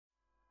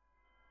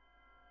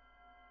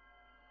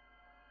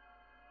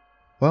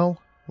Well,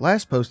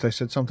 last post I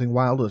said something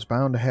wild was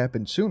bound to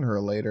happen sooner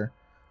or later.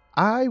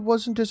 I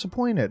wasn't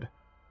disappointed.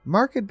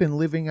 Mark had been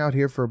living out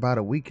here for about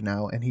a week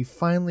now, and he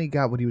finally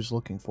got what he was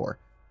looking for.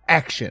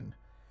 Action!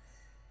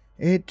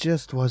 It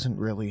just wasn't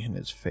really in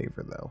his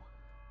favor, though.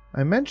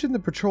 I mentioned the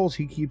patrols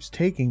he keeps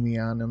taking me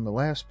on in the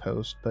last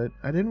post, but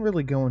I didn't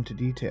really go into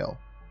detail.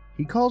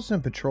 He calls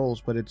them patrols,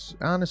 but it's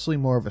honestly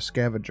more of a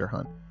scavenger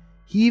hunt.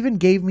 He even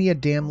gave me a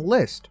damn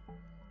list,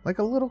 like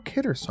a little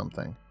kid or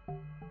something.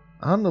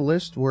 On the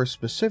list were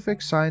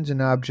specific signs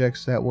and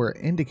objects that were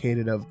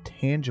indicated of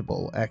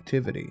tangible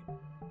activity.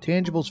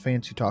 Tangible's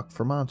fancy talk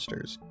for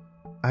monsters.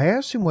 I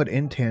asked him what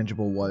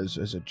intangible was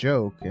as a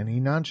joke, and he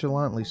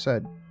nonchalantly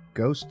said,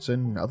 ghosts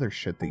and other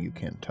shit that you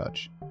can't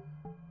touch.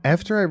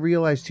 After I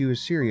realized he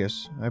was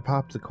serious, I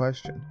popped the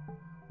question.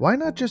 Why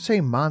not just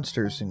say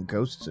monsters and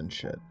ghosts and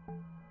shit?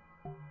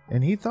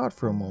 And he thought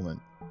for a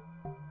moment.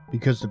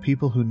 Because the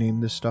people who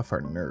name this stuff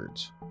are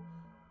nerds.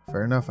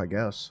 Fair enough, I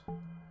guess.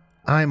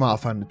 I'm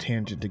off on a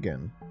tangent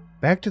again.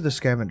 Back to the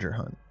scavenger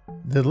hunt.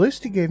 The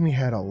list he gave me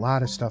had a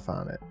lot of stuff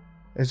on it.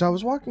 As I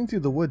was walking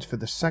through the woods for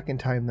the second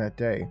time that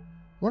day,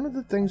 one of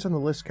the things on the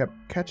list kept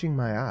catching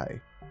my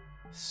eye.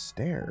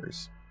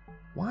 Stairs.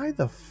 Why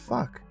the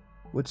fuck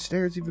would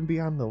stairs even be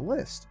on the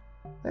list?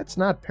 That's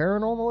not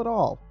paranormal at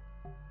all.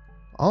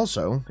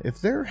 Also, if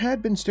there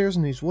had been stairs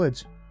in these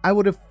woods, I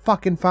would have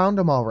fucking found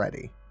them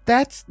already.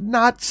 That's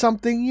not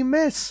something you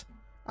miss.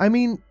 I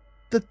mean,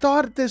 the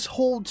thought of this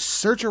whole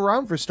search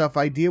around for stuff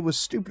idea was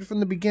stupid from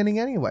the beginning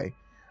anyway.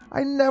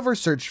 I never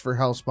searched for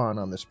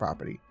hellspawn on this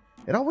property.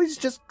 It always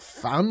just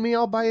found me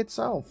all by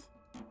itself.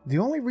 The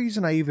only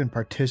reason I even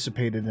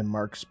participated in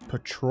Mark's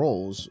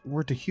patrols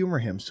were to humor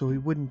him so he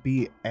wouldn't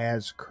be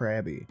as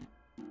crabby.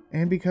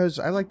 And because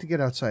I like to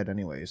get outside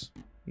anyways.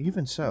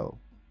 Even so,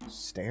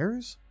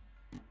 stairs?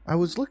 I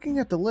was looking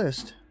at the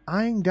list,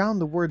 eyeing down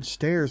the word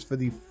stairs for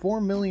the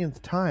 4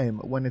 millionth time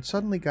when it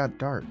suddenly got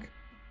dark.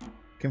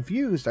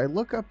 Confused, I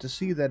look up to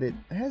see that it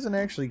hasn't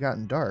actually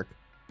gotten dark.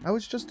 I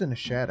was just in a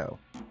shadow.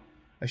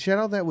 A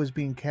shadow that was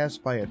being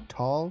cast by a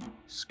tall,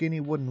 skinny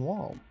wooden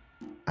wall.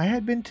 I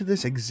had been to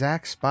this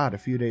exact spot a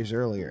few days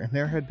earlier, and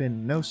there had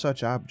been no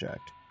such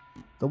object.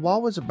 The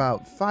wall was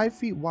about 5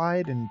 feet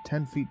wide and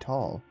 10 feet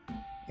tall,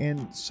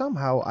 and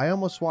somehow I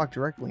almost walked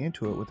directly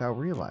into it without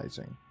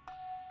realizing.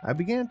 I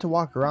began to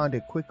walk around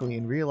it quickly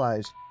and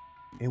realized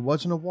it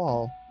wasn't a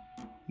wall.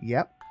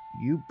 Yep,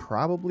 you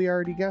probably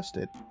already guessed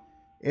it.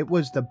 It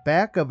was the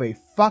back of a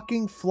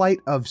fucking flight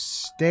of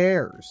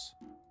stairs.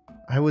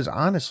 I was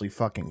honestly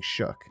fucking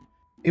shook.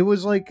 It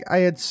was like I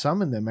had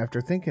summoned them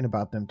after thinking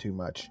about them too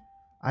much.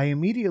 I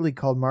immediately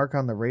called Mark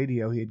on the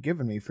radio he had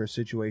given me for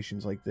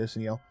situations like this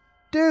and yelled,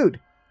 "Dude,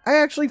 I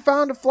actually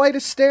found a flight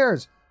of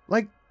stairs!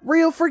 Like,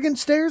 real friggin'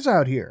 stairs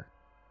out here!"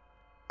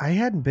 I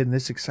hadn't been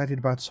this excited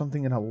about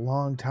something in a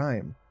long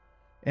time,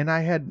 and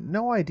I had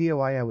no idea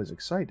why I was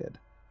excited.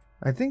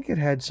 I think it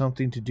had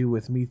something to do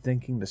with me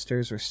thinking the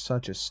stairs were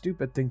such a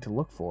stupid thing to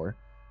look for,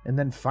 and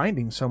then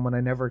finding someone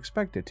I never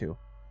expected to.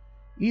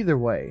 Either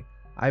way,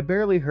 I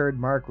barely heard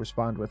Mark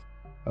respond with,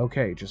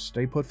 "Okay, just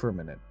stay put for a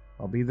minute.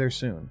 I'll be there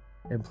soon.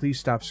 And please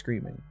stop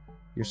screaming.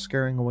 You're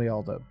scaring away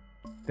all the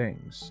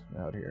things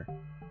out here."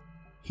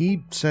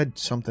 He said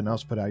something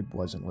else, but I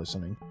wasn't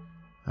listening.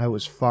 I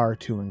was far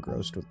too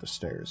engrossed with the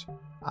stairs.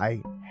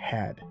 I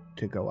had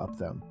to go up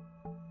them.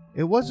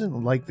 It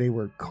wasn't like they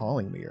were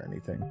calling me or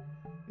anything.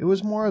 It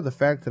was more of the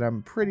fact that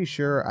I'm pretty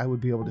sure I would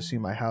be able to see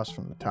my house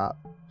from the top.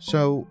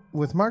 So,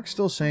 with Mark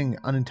still saying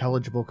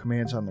unintelligible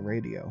commands on the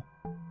radio,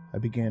 I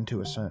began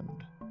to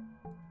ascend.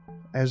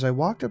 As I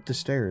walked up the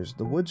stairs,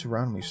 the woods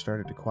around me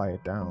started to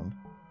quiet down,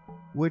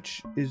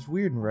 which is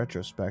weird in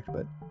retrospect,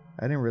 but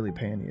I didn't really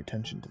pay any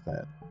attention to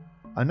that.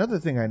 Another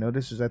thing I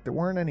noticed is that there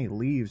weren't any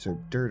leaves or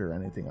dirt or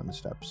anything on the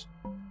steps.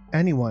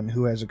 Anyone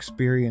who has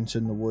experience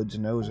in the woods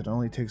knows it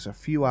only takes a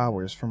few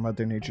hours for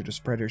Mother Nature to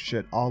spread her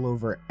shit all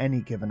over any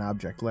given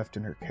object left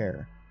in her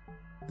care.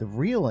 The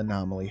real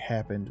anomaly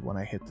happened when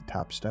I hit the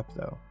top step,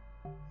 though.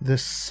 The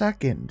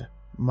second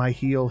my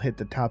heel hit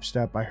the top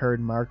step, I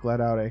heard Mark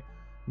let out a,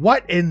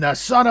 "What in the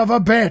son of a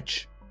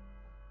bitch?"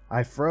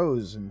 I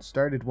froze and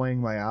started weighing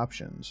my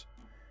options.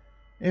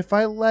 If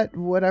I let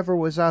whatever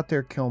was out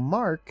there kill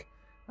Mark,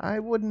 I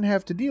wouldn't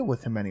have to deal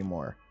with him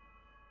anymore.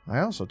 I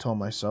also told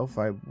myself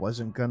I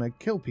wasn't gonna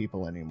kill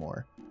people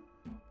anymore.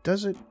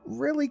 Does it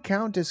really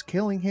count as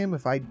killing him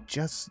if I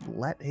just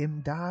let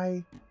him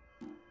die?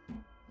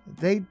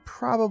 They'd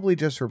probably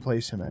just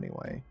replace him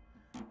anyway.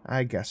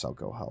 I guess I'll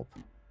go help.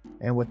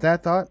 And with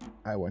that thought,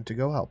 I went to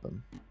go help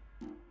him.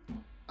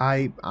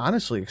 I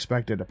honestly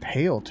expected a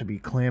pail to be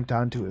clamped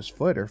onto his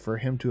foot or for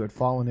him to have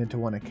fallen into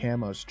one of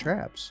Camo's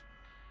traps.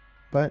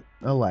 But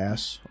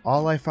alas,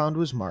 all I found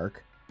was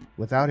Mark,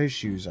 without his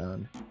shoes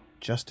on,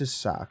 just his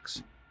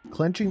socks,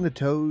 clenching the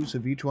toes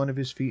of each one of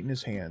his feet in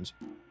his hands.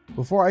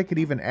 Before I could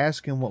even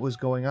ask him what was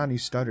going on, he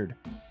stuttered,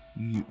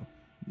 You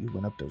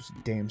went up those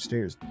damn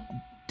stairs,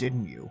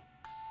 didn't you?"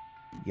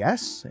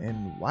 "Yes,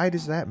 and why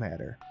does that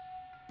matter?"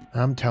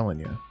 I'm telling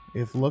you,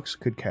 if looks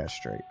could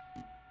castrate.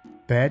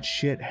 Bad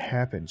shit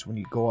happens when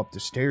you go up the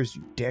stairs,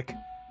 you dick.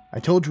 I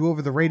told you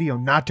over the radio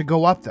not to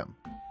go up them.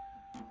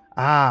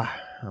 Ah,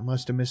 I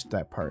must have missed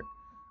that part.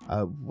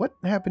 What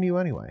happened to you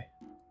anyway?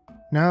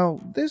 Now,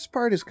 this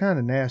part is kind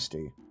of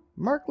nasty.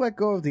 Mark let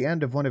go of the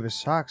end of one of his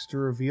socks to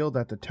reveal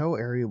that the toe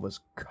area was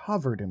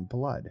covered in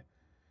blood.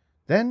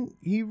 Then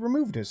he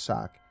removed his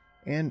sock,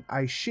 and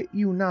I shit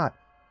you not,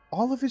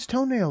 all of his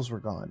toenails were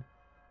gone.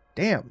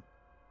 Damn,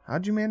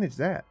 how'd you manage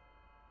that?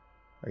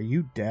 Are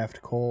you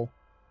daft, Cole?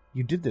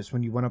 You did this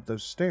when you went up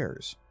those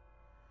stairs.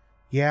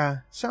 Yeah,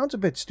 sounds a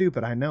bit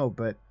stupid, I know,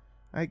 but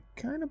I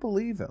kind of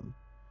believe him.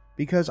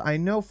 Because I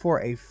know for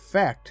a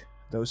fact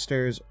those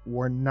stairs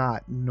were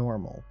not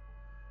normal.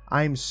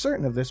 I'm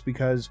certain of this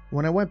because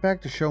when I went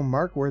back to show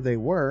Mark where they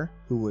were,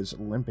 who was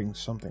limping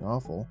something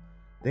awful,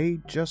 they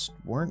just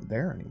weren't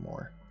there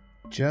anymore.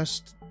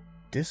 Just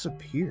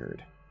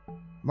disappeared.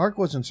 Mark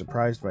wasn't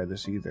surprised by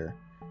this either.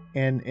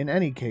 And in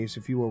any case,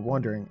 if you were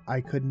wondering,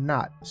 I could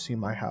not see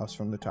my house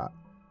from the top,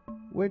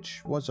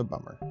 which was a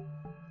bummer.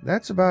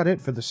 That's about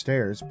it for the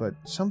stairs, but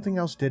something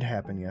else did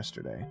happen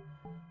yesterday.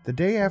 The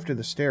day after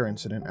the stair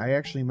incident, I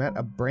actually met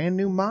a brand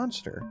new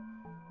monster.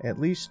 At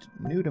least,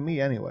 new to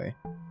me anyway.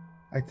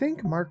 I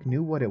think Mark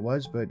knew what it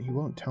was, but he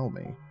won't tell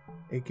me.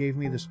 It gave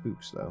me the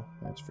spooks, though,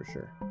 that's for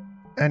sure.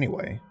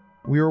 Anyway,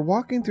 we were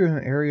walking through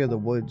an area of the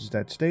woods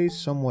that stays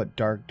somewhat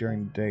dark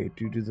during the day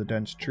due to the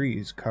dense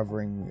trees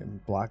covering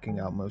and blocking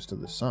out most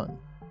of the sun.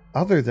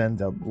 Other than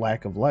the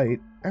lack of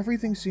light,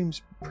 everything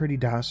seems pretty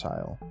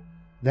docile.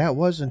 That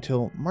was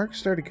until Mark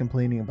started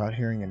complaining about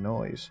hearing a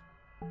noise.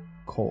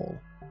 Cole,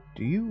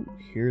 do you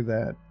hear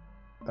that?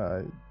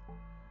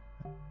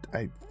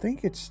 I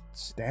think it's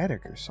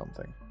static or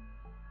something.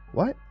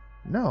 What?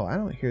 No, I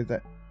don't hear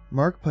that.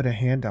 Mark put a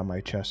hand on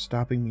my chest,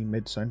 stopping me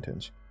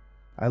mid-sentence.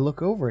 I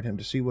look over at him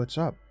to see what's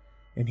up,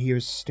 and he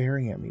is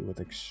staring at me with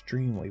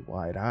extremely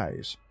wide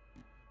eyes.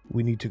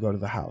 We need to go to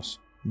the house.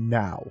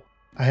 Now.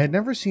 I had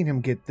never seen him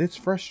get this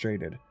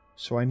frustrated,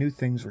 so I knew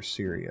things were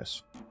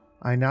serious.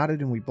 I nodded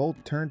and we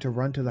both turned to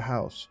run to the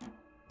house,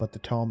 but the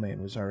tall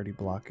man was already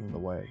blocking the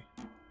way.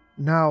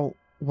 Now,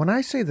 when I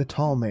say the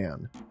tall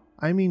man,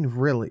 I mean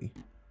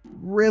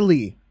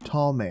really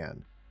tall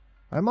man.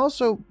 I'm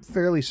also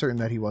fairly certain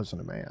that he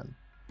wasn't a man.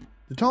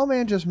 The tall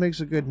man just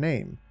makes a good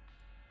name.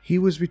 He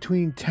was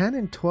between 10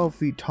 and 12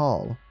 feet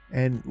tall,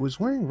 and was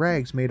wearing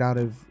rags made out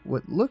of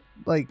what looked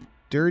like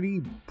dirty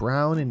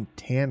brown and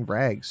tan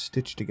rags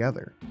stitched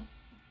together.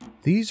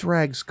 These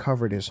rags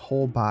covered his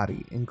whole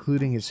body,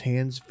 including his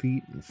hands,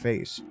 feet, and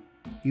face.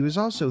 He was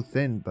also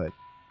thin,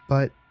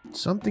 but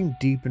something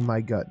deep in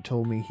my gut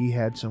told me he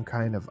had some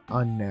kind of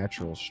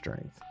unnatural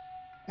strength.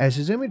 As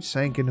his image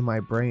sank into my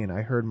brain,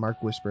 I heard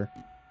Mark whisper,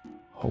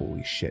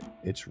 "Holy shit,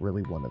 it's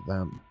really one of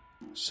them,"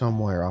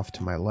 somewhere off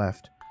to my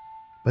left.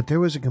 But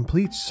there was a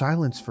complete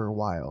silence for a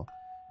while,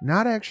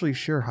 not actually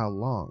sure how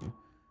long.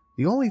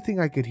 The only thing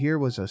I could hear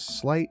was a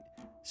slight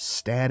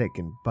static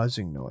and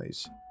buzzing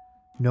noise.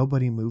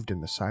 Nobody moved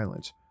in the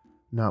silence.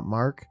 Not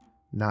Mark,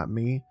 not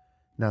me,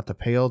 not the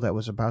pail that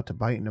was about to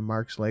bite into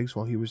Mark's legs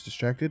while he was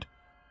distracted.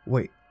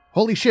 Wait,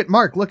 holy shit,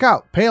 Mark, look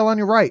out! Pail on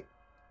your right!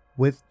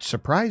 With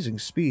surprising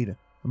speed,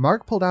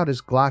 Mark pulled out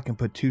his Glock and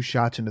put 2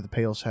 shots into the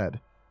pail's head.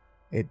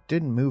 It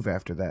didn't move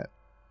after that,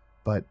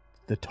 but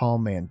the tall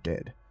man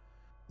did.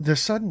 The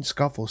sudden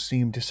scuffle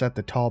seemed to set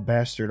the tall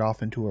bastard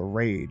off into a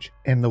rage,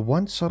 and the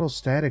once subtle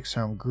static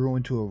sound grew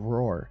into a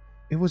roar.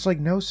 It was like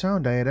no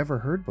sound I had ever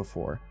heard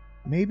before.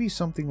 Maybe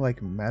something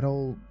like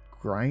metal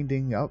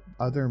grinding up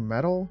other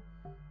metal?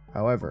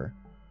 However,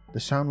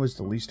 the sound was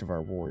the least of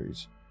our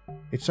worries.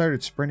 It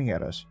started sprinting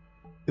at us.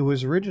 It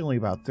was originally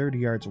about 30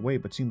 yards away,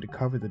 but seemed to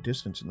cover the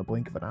distance in the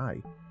blink of an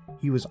eye.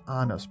 He was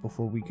on us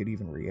before we could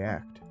even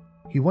react.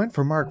 He went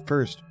for Mark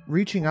first,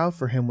 reaching out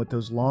for him with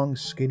those long,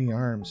 skinny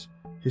arms.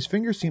 His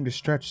fingers seemed to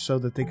stretch so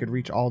that they could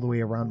reach all the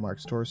way around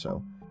Mark's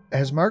torso.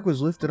 As Mark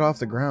was lifted off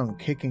the ground,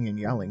 kicking and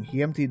yelling,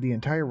 he emptied the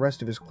entire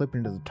rest of his clip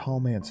into the tall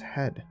man's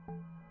head.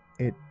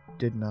 It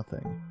did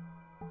nothing.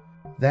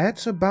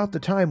 That's about the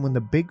time when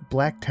the big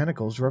black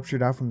tentacles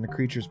ruptured out from the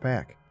creature's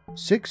back.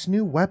 6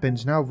 new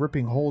weapons now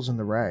ripping holes in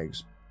the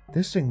rags.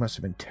 This thing must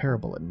have been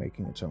terrible at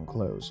making its own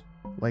clothes.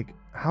 Like,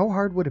 how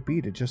hard would it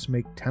be to just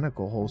make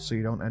tentacle holes so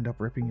you don't end up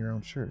ripping your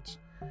own shirts?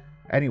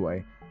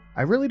 Anyway,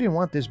 I really didn't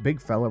want this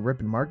big fella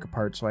ripping Mark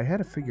apart, so I had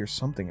to figure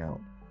something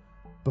out.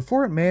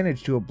 Before it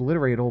managed to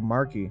obliterate old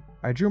Marky,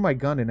 I drew my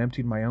gun and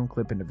emptied my own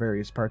clip into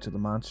various parts of the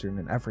monster in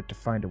an effort to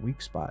find a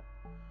weak spot.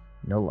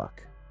 No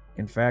luck.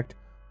 In fact,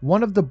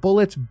 one of the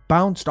bullets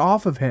bounced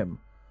off of him.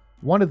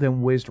 One of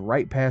them whizzed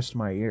right past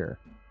my ear.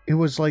 It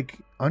was like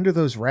under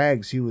those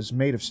rags he was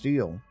made of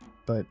steel,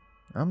 but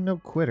I'm no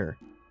quitter.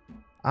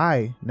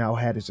 I now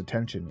had his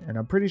attention, and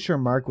I'm pretty sure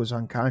Mark was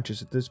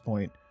unconscious at this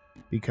point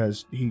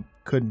because he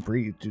couldn't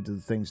breathe due to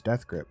the thing's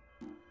death grip.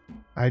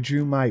 I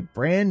drew my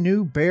brand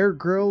new Bear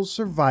Grylls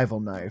survival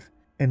knife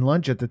and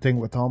lunged at the thing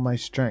with all my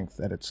strength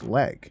at its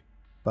leg,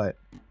 but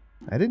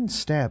I didn't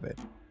stab it.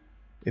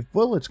 If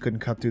bullets couldn't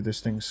cut through this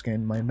thing's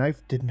skin, my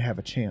knife didn't have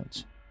a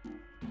chance.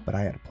 But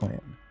I had a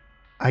plan.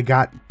 I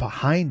got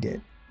behind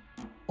it.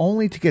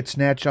 only to get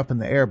snatched up in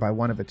the air by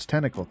one of its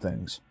tentacle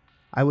things.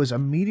 I was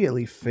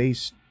immediately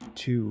faced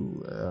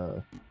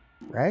to,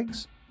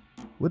 rags?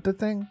 With the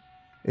thing?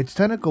 Its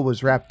tentacle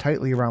was wrapped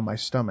tightly around my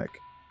stomach.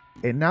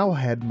 It now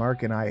had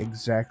Mark and I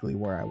exactly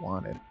where I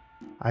wanted.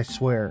 I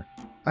swear,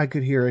 I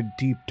could hear a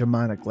deep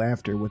demonic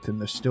laughter within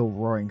the still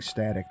roaring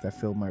static that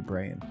filled my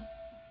brain.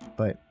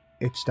 But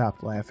it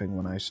stopped laughing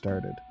when I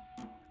started.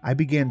 I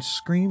began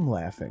scream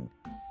laughing,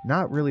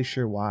 not really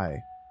sure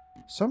why.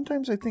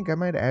 Sometimes I think I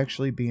might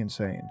actually be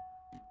insane.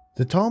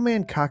 The tall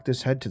man cocked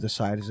his head to the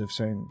side as if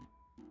saying,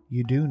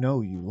 "You do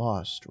know you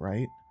lost,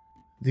 right?"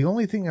 The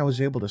only thing I was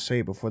able to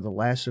say before the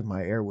last of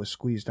my air was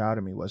squeezed out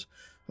of me was,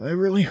 "I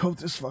really hope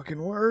this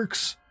fucking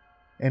works."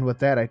 And with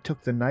that, I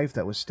took the knife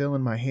that was still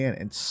in my hand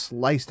and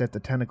sliced at the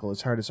tentacle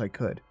as hard as I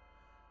could.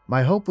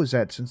 My hope was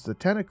that since the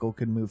tentacle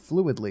could move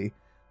fluidly,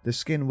 the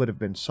skin would have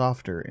been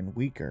softer and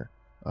weaker.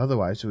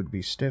 Otherwise, it would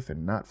be stiff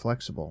and not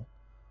flexible.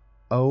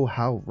 Oh,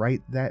 how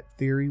right that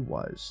theory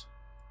was.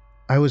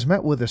 I was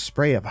met with a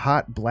spray of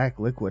hot black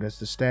liquid as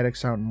the static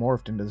sound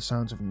morphed into the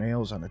sounds of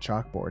nails on a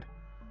chalkboard.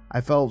 I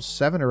fell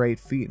 7 or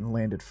 8 feet and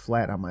landed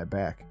flat on my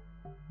back.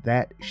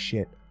 That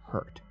shit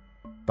hurt.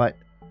 But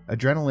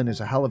adrenaline is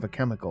a hell of a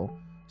chemical,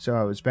 so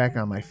I was back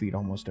on my feet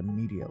almost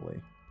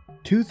immediately.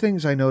 2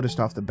 things I noticed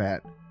off the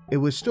bat. It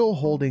was still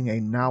holding a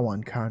now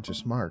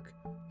unconscious Mark,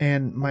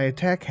 and my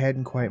attack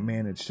hadn't quite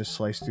managed to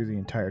slice through the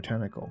entire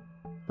tentacle.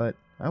 But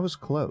I was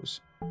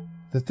close.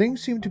 The thing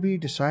seemed to be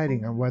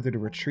deciding on whether to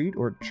retreat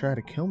or try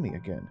to kill me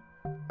again.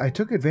 I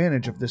took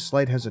advantage of this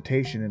slight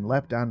hesitation and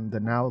leapt on the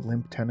now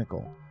limp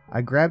tentacle.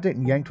 I grabbed it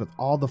and yanked with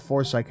all the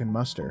force I could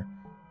muster.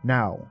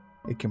 Now,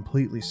 it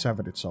completely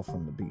severed itself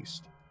from the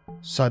beast.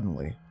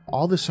 Suddenly,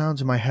 all the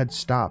sounds in my head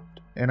stopped,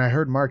 and I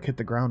heard Mark hit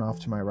the ground off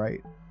to my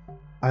right.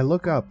 I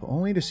look up,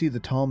 only to see the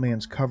tall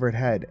man's covered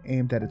head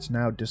aimed at its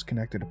now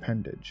disconnected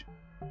appendage.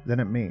 Then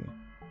at me.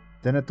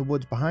 Then at the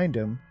woods behind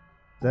him.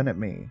 Then at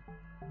me.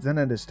 Then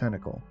at his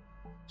tentacle.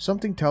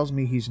 Something tells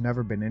me he's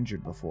never been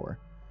injured before.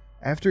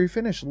 After he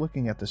finished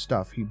looking at the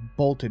stuff, he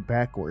bolted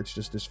backwards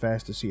just as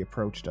fast as he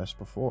approached us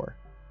before.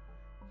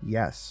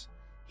 Yes,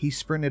 he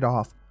sprinted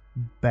off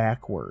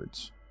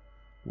backwards.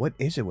 What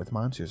is it with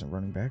monsters and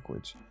running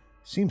backwards?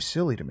 Seems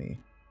silly to me.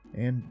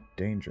 And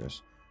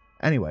dangerous.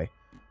 Anyway,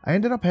 I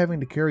ended up having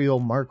to carry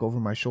old Mark over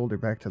my shoulder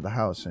back to the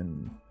house,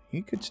 and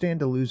he could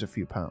stand to lose a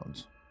few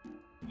pounds.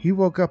 He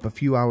woke up a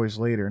few hours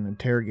later and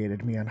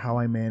interrogated me on how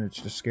I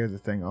managed to scare the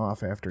thing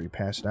off after he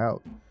passed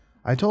out.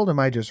 I told him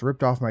I just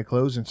ripped off my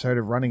clothes and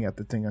started running at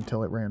the thing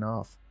until it ran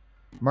off.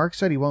 Mark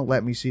said he won't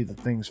let me see the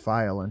thing's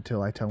file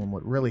until I tell him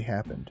what really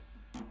happened.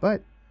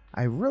 But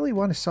I really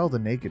want to sell the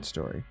naked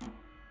story.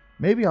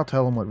 Maybe I'll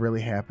tell him what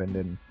really happened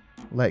and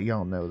let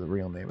y'all know the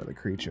real name of the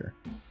creature.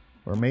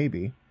 Or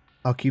maybe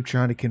I'll keep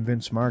trying to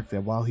convince Mark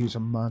that while he's a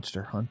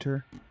monster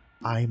hunter,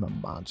 I'm a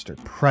monster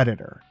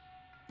predator.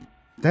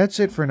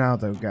 That's it for now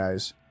though,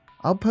 guys.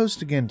 I'll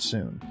post again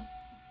soon.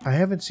 I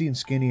haven't seen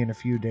Skinny in a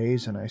few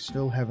days, and I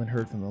still haven't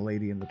heard from the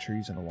lady in the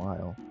trees in a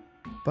while.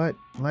 But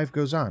life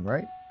goes on,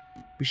 right?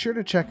 Be sure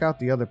to check out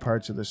the other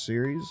parts of the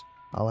series.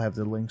 I'll have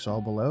the links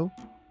all below.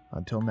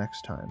 Until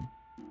next time,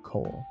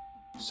 Cole,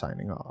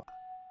 signing off.